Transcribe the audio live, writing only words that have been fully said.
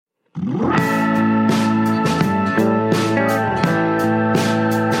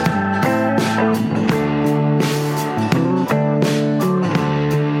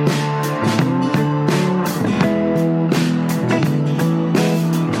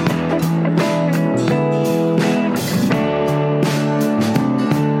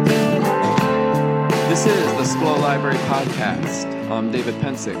Podcast. I'm David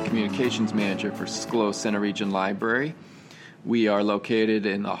Pensick, Communications Manager for SCLO Center Region Library. We are located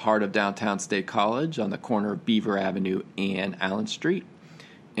in the heart of downtown State College on the corner of Beaver Avenue and Allen Street.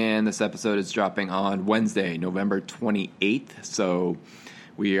 And this episode is dropping on Wednesday, November 28th. So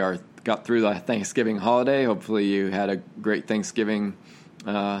we got through the Thanksgiving holiday. Hopefully you had a great Thanksgiving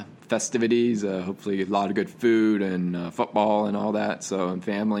festivities. Hopefully a lot of good food and football and all that, and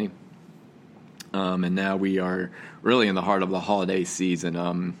family. And now we are really in the heart of the holiday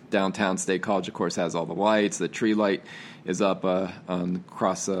season. Downtown State College, of course, has all the lights. The tree light is up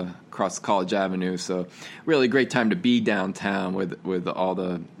across College Avenue. So really great time to be downtown with all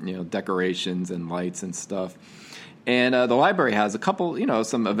the decorations and lights and stuff. And the library has a couple,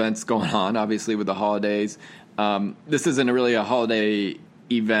 some events going on, obviously, with the holidays. This isn't really a holiday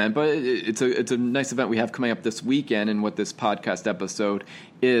event, but it's a nice event we have coming up this weekend. And what this podcast episode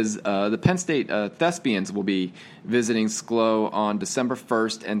is, the Penn State Thespians will be visiting SCLO on December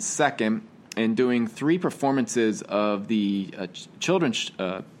 1st and 2nd and doing 3 performances of the children's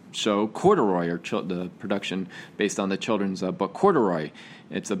show Corduroy, or the production based on the children's book Corduroy.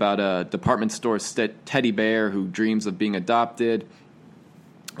 It's about a department store teddy bear who dreams of being adopted.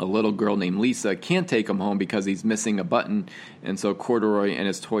 A little girl named Lisa can't take him home because he's missing a button, and so Corduroy and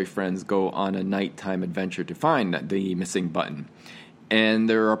his toy friends go on a nighttime adventure to find the missing button. And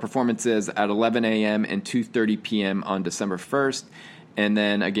there are performances at 11 a.m. and 2:30 p.m. on December 1st, and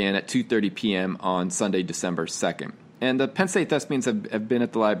then again at 2:30 p.m. on Sunday, December 2nd. And the Penn State Thespians have been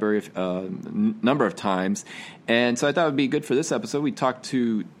at the library a number of times, and so I thought it would be good for this episode. We talked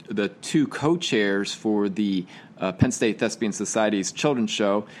to the 2 co-chairs for the Penn State Thespian Society's children's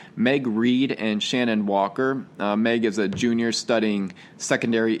show, Meg Reed and Shannon Walker. Meg is a junior studying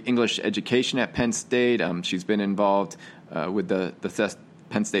secondary English education at Penn State. She's been involved with the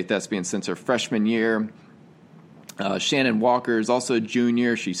Penn State Thespians since her freshman year. Shannon Walker is also a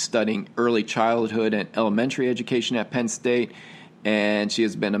junior. She's studying early childhood and elementary education at Penn State, and she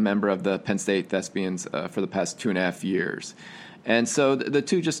has been a member of the Penn State Thespians for the past 2.5 years. And so the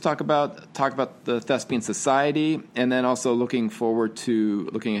 2 just talk about the Thespian Society, and then also looking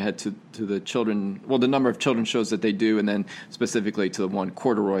ahead to the children, the number of children's shows that they do, and then specifically to the one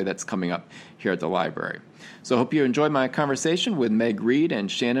Corduroy that's coming up here at the library. So I hope you enjoyed my conversation with Meg Reed and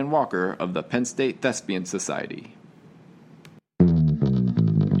Shannon Walker of the Penn State Thespian Society.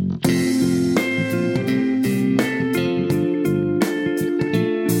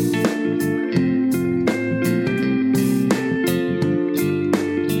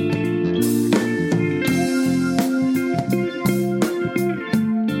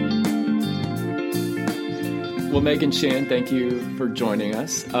 Meg and Shan, thank you for joining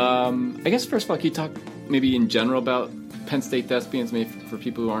us. I guess first of all, can you talk maybe in general about Penn State Thespians, maybe for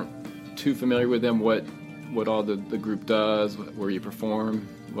people who aren't too familiar with them, what all the group does, where you perform,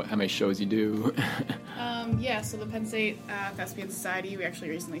 how many shows you do? So the Penn State Thespian Society, we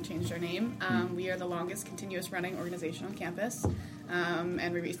actually recently changed our name. We are the longest continuous running organization on campus,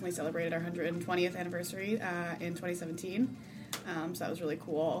 and we recently celebrated our 120th anniversary in 2017. So that was really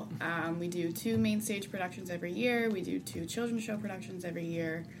cool. We do 2 main stage productions every year. We do 2 children's show productions every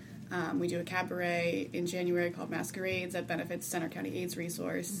year. We do a cabaret in January called Masquerades that benefits Center County AIDS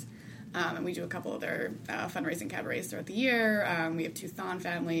Resource. And we do a couple other fundraising cabarets throughout the year. We have 2 Thon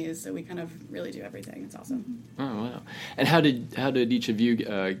families, so we kind of really do everything. It's awesome. Oh, wow. And how did each of you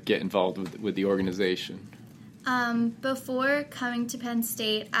get involved with the organization? Before coming to Penn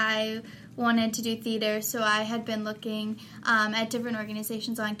State, I wanted to do theater, so I had been looking at different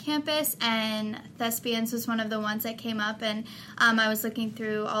organizations on campus, and Thespians was one of the ones that came up, and I was looking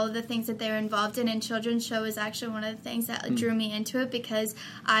through all of the things that they were involved in, and children's show is actually one of the things that drew me into it because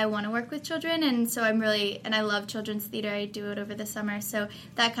I want to work with children, and so and I love children's theater. I do it over the summer, so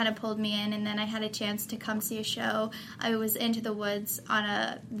that kind of pulled me in, and then I had a chance to come see a show. I was Into the Woods on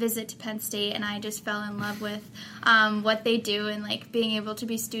a visit to Penn State, and I just fell in love with what they do and like being able to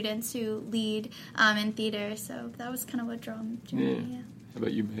be students who lead in theater, so that was kind of what drew me. Yeah. How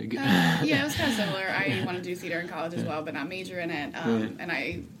about you, Meg? Yeah, it was kind of similar. I wanted to do theater in college as well, but not major in it. And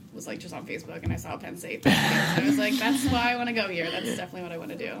I was like just on Facebook and I saw Penn State. And I was like, that's why I want to go here. That's definitely what I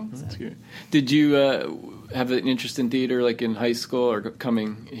want to do. So. That's good. Did you have an interest in theater like in high school or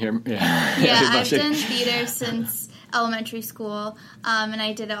coming here? Yeah, I've done theater since elementary school, and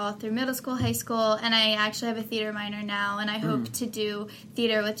I did it all through middle school, high school, and I actually have a theater minor now, and I hope to do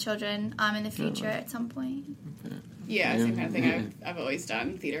theater with children in the future at some point. Yeah, same kind of thing. I've always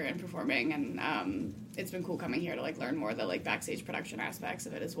done theater and performing, and it's been cool coming here to learn more of the backstage production aspects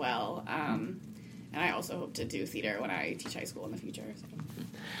of it as well. And I also hope to do theater when I teach high school in the future. So.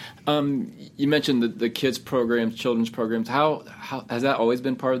 You mentioned the kids programs, children's programs. How has that always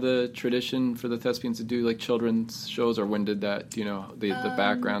been part of the tradition for the Thespians to do children's shows, or when did that? The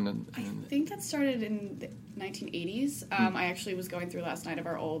background? I think that started in the 1980s. I actually was going through last night of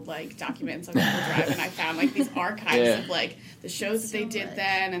our old documents on Google Drive, and I found these archives of the shows that they did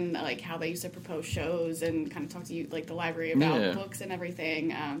then, and how they used to propose shows and kind of talk to you the library about books and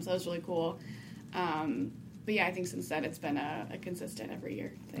everything. So that was really cool. But yeah, I think since then it's been a consistent every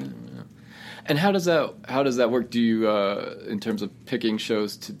year thing. And how does that work? Do you, in terms of picking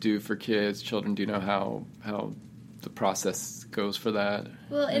shows to do for kids, children? Do you know how the process goes for that?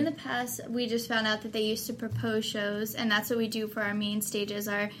 Well, in the past, we just found out that they used to propose shows, and that's what we do for our main stages.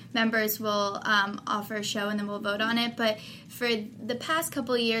 Our members will offer a show, and then we'll vote on it. But for the past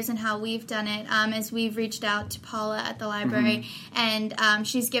couple of years and how we've done it is we've reached out to Paula at the library, and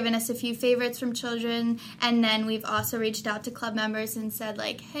she's given us a few favorites from children, and then we've also reached out to club members and said,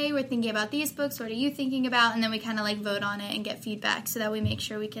 hey, we're thinking about these books. What are you thinking about? And then we kind of vote on it and get feedback so that we make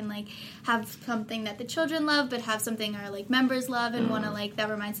sure we can have something that the children love, but have something our members love and want to that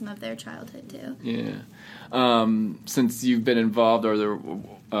reminds them of their childhood too. Yeah. Since you've been involved, are there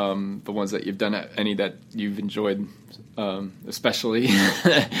the ones that you've done, any that you've enjoyed especially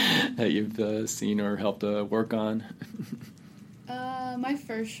that you've seen or helped work on? My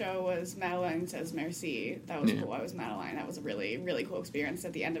first show was Madeline Says Merci. That was cool. I was Madeline. That was a really, really cool experience.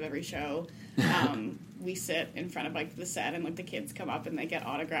 At the end of every show, we sit in front of the set, and the kids come up and they get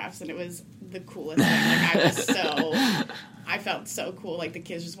autographs, and it was the coolest thing. I felt so cool. The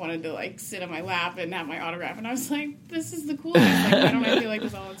kids just wanted to sit on my lap and have my autograph, and I was like, this is the coolest. I don't feel like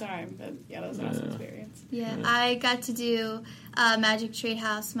this all the time, but yeah, that was an awesome experience. Yeah, I got to do Magic Tree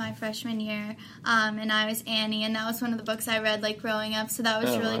House my freshman year, and I was Annie, and that was one of the books I read growing up, so that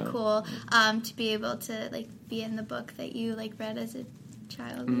was really cool to be able to be in the book that you read as a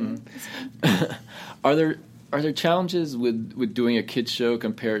child. Are there challenges with doing a kids show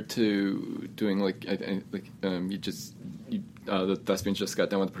compared to doing the Thespians just got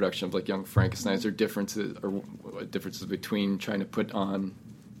done with the production of Young Frankenstein? Is there differences between trying to put on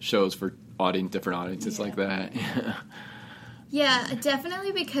shows for different audiences like that? Yeah,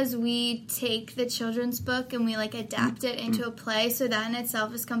 definitely, because we take the children's book and we adapt it into a play, so that in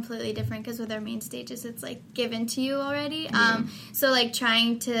itself is completely different, because with our main stages it's given to you already. So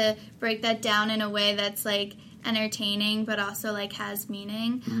trying to break that down in a way that's entertaining but also has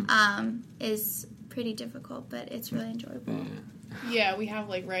meaning is pretty difficult, but it's really enjoyable. Yeah, we have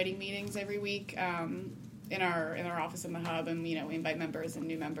writing meetings every week in our office in the hub, and we invite members and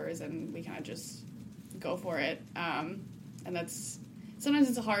new members, and we kind of just go for it. And that's sometimes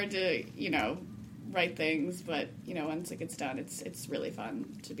it's hard to write things, but once it gets done, it's really fun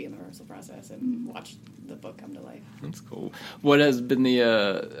to be in the rehearsal process and watch the book come to life. That's cool. What has been the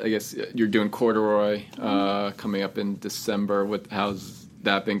I guess you're doing Corduroy coming up in December. How's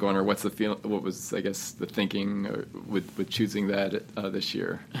that been going, or what's the feel? What was the thinking with choosing that this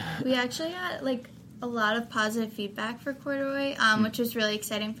year? We actually got a lot of positive feedback for Corduroy, which was really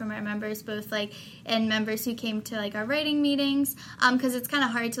exciting from our members, both and members who came to our writing meetings, because it's kind of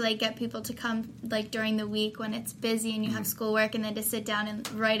hard to get people to come during the week when it's busy and you have schoolwork, and then to sit down and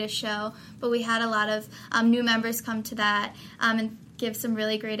write a show. But we had a lot of new members come to that and give some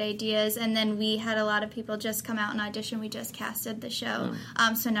really great ideas, and then we had a lot of people just come out and audition. We just casted the show,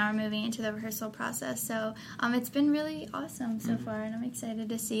 so now we're moving into the rehearsal process. So it's been really awesome so far, and I'm excited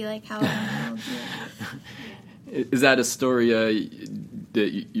to see how it will do. Is that a story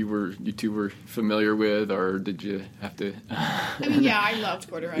that you two were familiar with, or did you have to? I loved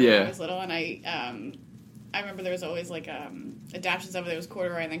Corduroy when I was little, and I remember there was always adaptions of it. There was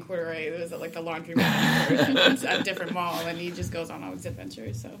Corduroy, and then Corduroy there was the laundromat version at a different mall, and he just goes on all his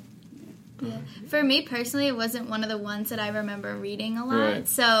adventures. So, yeah. For me personally, it wasn't one of the ones that I remember reading a lot. Right.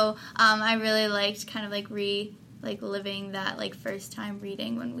 So I really liked kind of living that first time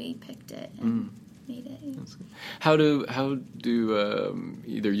reading when we picked it and made it. Yeah. How do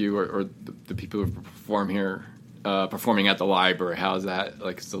either you or the people who perform here? Performing at the library, how's that?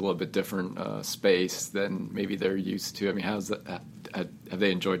 It's a little bit different space than maybe they're used to. I mean, how's that? Have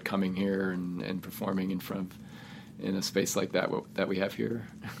they enjoyed coming here and performing in a space like that we have here?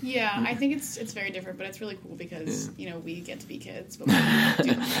 Yeah, I think it's very different, but it's really cool because we get to be kids, but we do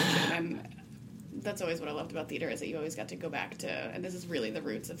the production, and that's always what I loved about theater, is that you always got to go back to, and this is really the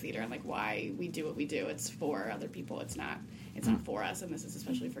roots of theater and like why we do what we do. It's for other people. It's not for us, and this is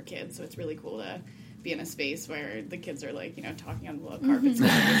especially for kids. So it's really cool to be in a space where the kids are like, talking on the carpets,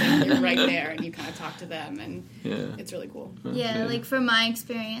 and you're right there, and you kind of talk to them, and it's really cool. Yeah, like from my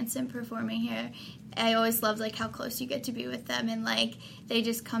experience in performing here, I always loved like how close you get to be with them, and like they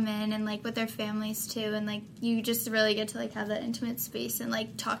just come in and like with their families too, and like you just really get to like have that intimate space and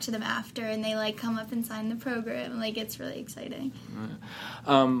like talk to them after, and they like come up and sign the program. Like it's really exciting.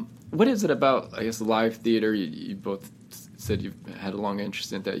 What is it about, I guess, live theater? You both said you've had a long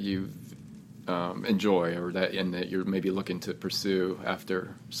interest in that you enjoy, or that you're maybe looking to pursue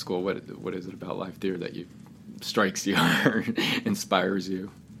after school. What is it about live theater that strikes you or inspires you?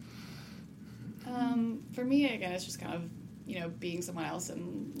 For me, again, it's just kind of being someone else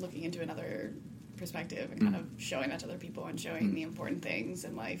and looking into another perspective and kind of showing that to other people and showing the important things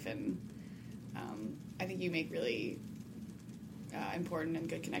in life. And I think you make really important and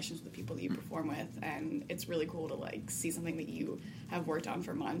good connections with the people that you perform with, and it's really cool to like see something that you have worked on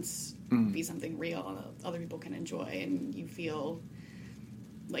for months be something real and other people can enjoy, and you feel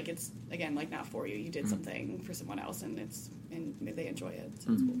like it's, again, like not for you. You did something for someone else, and they enjoy it.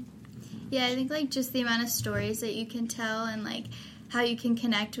 So it's cool. Yeah, I think like just the amount of stories that you can tell, and like how you can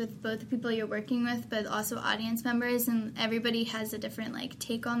connect with both the people you're working with, but also audience members, and everybody has a different like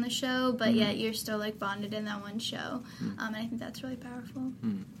take on the show, but yet you're still like bonded in that one show. And I think that's really powerful.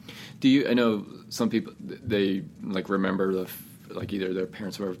 I know some people, they like remember like either their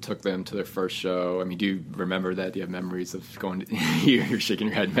parents or whoever took them to their first show. I mean, do you remember that? Do you have memories of going to, you're shaking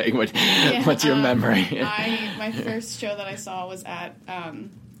your head, Meg. What's your memory? My first show that I saw was at,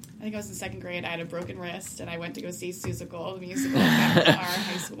 I think I was in second grade. I had a broken wrist, and I went to go see Seussical, the musical, at our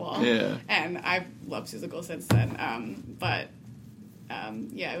high school. Yeah. And I've loved Seussical since then.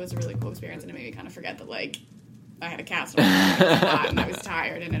 It was a really cool experience, and it made me kind of forget that, like, I had a cast on and I was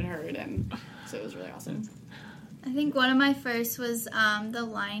tired, and it hurt, and so it was really awesome. I think one of my first was The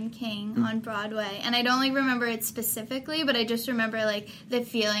Lion King on Broadway, and I don't like remember it specifically, but I just remember like the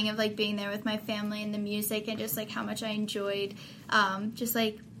feeling of like being there with my family and the music, and just like how much I enjoyed just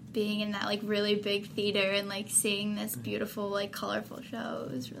like being in that like really big theater and like seeing this beautiful like colorful show.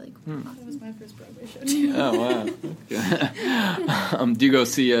 It was really cool. That was my first Broadway show too. Oh wow. Do you go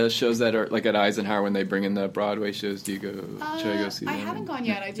see shows that are like at Eisenhower when they bring in the Broadway shows? Do you go try to go see them? I haven't gone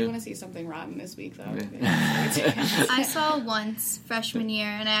yet. I do want to see Something Rotten this week though. I saw once freshman year,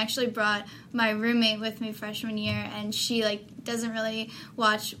 and I actually brought my roommate with me freshman year, and she like doesn't really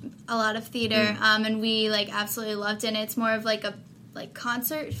watch a lot of theater, and we like absolutely loved it. And it's more of like a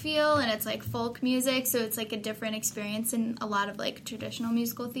concert feel, and it's like folk music, so it's like a different experience in a lot of like traditional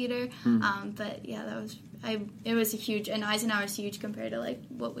musical theater. But yeah, it was a huge, and Eisenhower's huge compared to like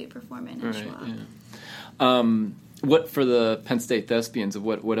what we perform in Schwab. Yeah. What for the Penn State Thespians?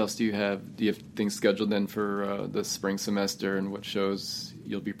 What else do you have? Do you have things scheduled then for the spring semester, and what shows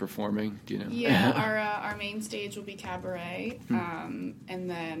you'll be performing? Do you know? Yeah, our main stage will be Cabaret, and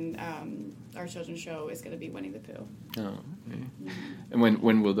then our children's show is going to be Winnie the Pooh. Oh, okay. And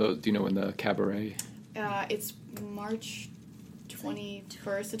when will those? Do you know when the Cabaret? It's March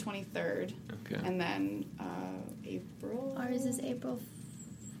 21st to 23rd. Okay. And then April. Ours is April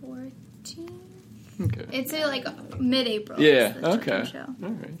 14th. Okay. It's like mid-April. Yeah. Okay. Show. All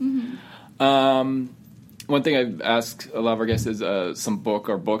right. One thing I've asked a lot of our guests is some book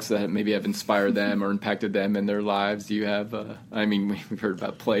or books that maybe have inspired them or impacted them in their lives. Do you have? I mean, we've heard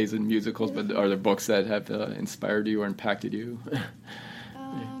about plays and musicals, but are there books that have inspired you or impacted you?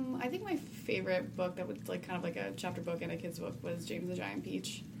 I think my favorite book that was like kind of like a chapter book in a kid's book was James the Giant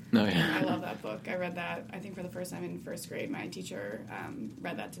Peach. Oh, yeah. I love that book. I read that, I think, for the first time in first grade. My teacher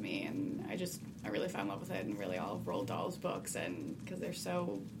read that to me, and I really fell in love with it, and really all of Roald Dahl's books, and because they're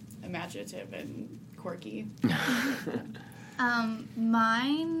so imaginative and quirky.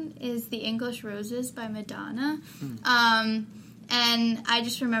 Mine is The English Roses by Madonna. And I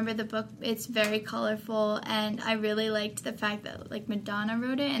just remember the book, it's very colorful, and I really liked the fact that, like, Madonna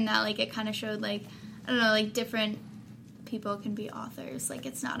wrote it, and that, like, it kind of showed, like, I don't know, like, different people can be authors. Like,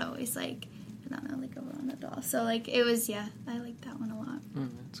 it's not always, like, I don't know, like, a Roald Dahl. So, like, it was, I liked that one a lot.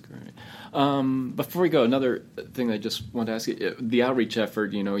 That's great. Before we go, another thing I just want to ask you, the outreach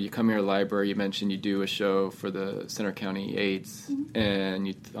effort, you come here to the library, you mentioned you do a show for the Center County AIDS, and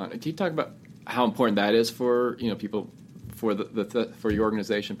can you talk about how important that is for, people, for for your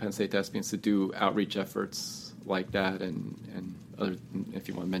organization, Penn State Thespians, to do outreach efforts like that, and other, if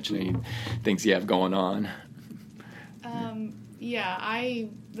you want to mention any things you have going on.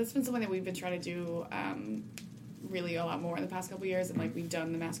 That's been something that we've been trying to do really a lot more in the past couple years, and like we've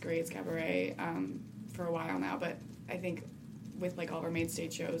done the Masquerades Cabaret for a while now. But I think with like all of our main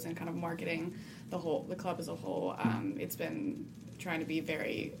stage shows and kind of marketing the club as a whole, it's been trying to be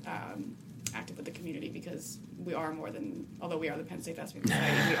very active with the community, because we are more than, although we are the Penn State Thespian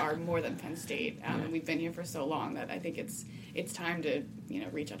Society, we are more than Penn State, and we've been here for so long that I think it's time to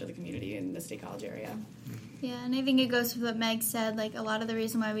reach out to the community in the State College area. Yeah, and I think it goes with what Meg said. Like, a lot of the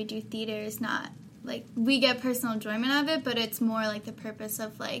reason why we do theater is not like we get personal enjoyment out of it, but it's more like the purpose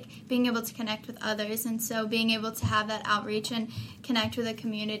of like being able to connect with others, and so being able to have that outreach and connect with the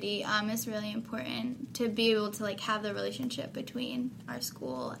community is really important, to be able to like have the relationship between our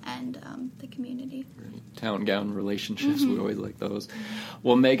school and the community. Town gown relationships, we always like those.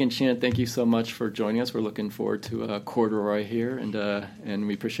 Well, Meg and Shannon, thank you so much for joining us. We're looking forward to Corduroy here, and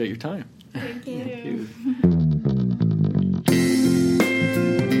we appreciate your time. Thank you. Thank you.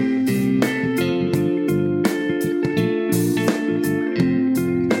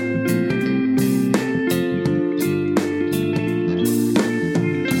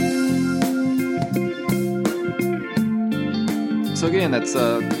 So again, that's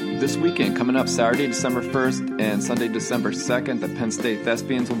this weekend coming up, Saturday, December 1st and Sunday, December 2nd. The Penn State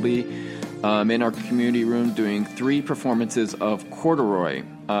Thespians will be in our community room doing 3 performances of Corduroy.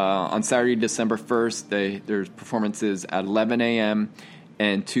 On Saturday, December 1st, there's performances at 11 a.m.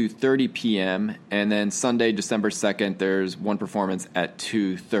 and 2:30 p.m. And then Sunday, December 2nd, there's one performance at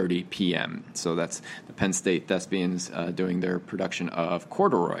 2:30 p.m. So that's the Penn State Thespians doing their production of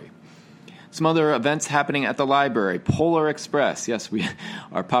Corduroy. Some other events happening at the library. Polar Express, yes,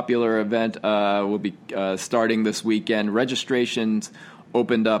 our popular event will be starting this weekend. Registrations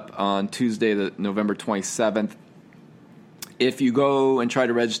opened up on Tuesday, November 27th. If you go and try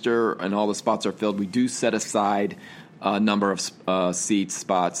to register and all the spots are filled, we do set aside a number of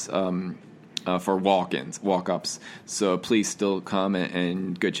spots for walk-ups. So please still come,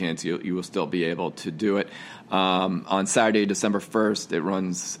 and good chance you will still be able to do it. On Saturday, December 1st, it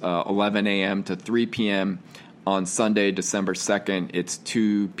runs 11 a.m. to 3 p.m. On Sunday, December 2nd, it's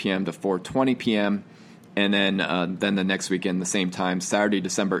 2 p.m. to 4:20 p.m. And then the next weekend, the same time, Saturday,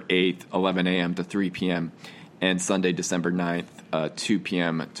 December 8th, 11 a.m. to 3 p.m. And Sunday, December 9th, 2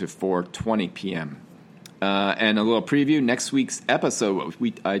 p.m. to 4:20 p.m. And a little preview, next week's episode,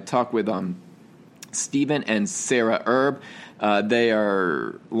 I talked with Stephen and Sarah Erb. They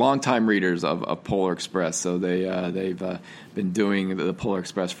are longtime readers of Polar Express, so they've been doing the Polar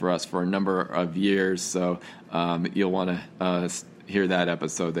Express for us for a number of years. So you'll want to hear that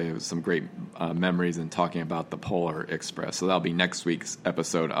episode. They have some great memories in talking about the Polar Express. So that'll be next week's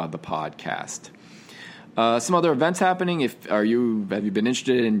episode of the podcast. Some other events happening. Have you been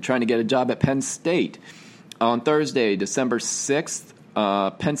interested in trying to get a job at Penn State? On Thursday, December 6th,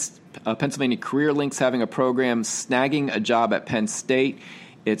 Pennsylvania Career Link's having a program, Snagging a Job at Penn State.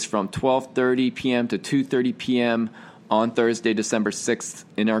 It's from 12:30 p.m. to 2:30 p.m. on Thursday, December 6th,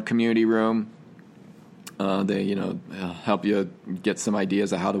 in our community room. They help you get some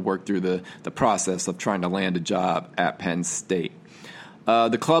ideas of how to work through the process of trying to land a job at Penn State.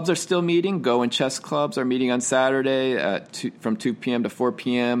 The clubs are still meeting. Go and Chess clubs are meeting on Saturday from 2 p.m. to 4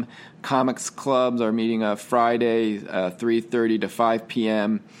 p.m. Comics clubs are meeting Friday, 3:30 to 5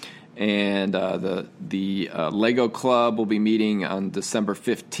 p.m. And the Lego Club will be meeting on December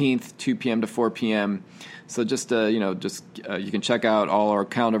 15th, 2 p.m. to 4 p.m. So you can check out all our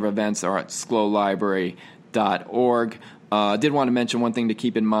calendar of events are at SCLOlibrary.org. I did want to mention one thing to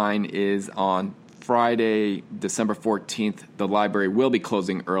keep in mind is on Friday, December 14th, the library will be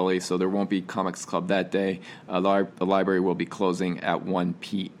closing early, so there won't be Comics Club that day. The library will be closing at 1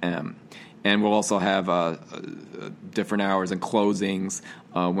 p.m. And we'll also have different hours and closings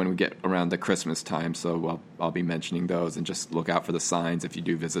when we get around the Christmas time, so I'll be mentioning those, and just look out for the signs if you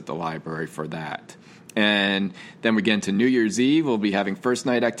do visit the library for that. And then we get into New Year's Eve. We'll be having first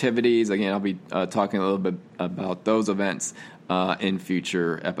night activities. Again, I'll be talking a little bit about those events in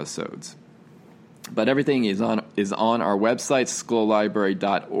future episodes. But everything is on our website,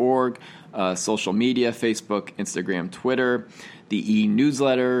 SCLOlibrary.org, social media, Facebook, Instagram, Twitter. The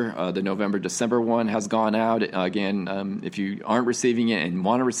e-newsletter, the November-December one, has gone out. Again, if you aren't receiving it and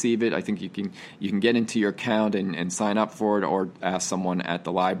want to receive it, I think you can get into your account and sign up for it, or ask someone at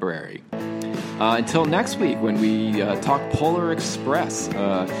the library. Until next week, when we talk Polar Express,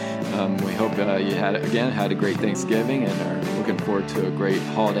 we hope you had a great Thanksgiving and are looking forward to a great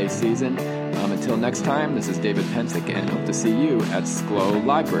holiday season. Until next time, this is David Pensick, and hope to see you at SCLO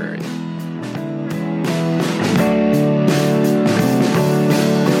Library.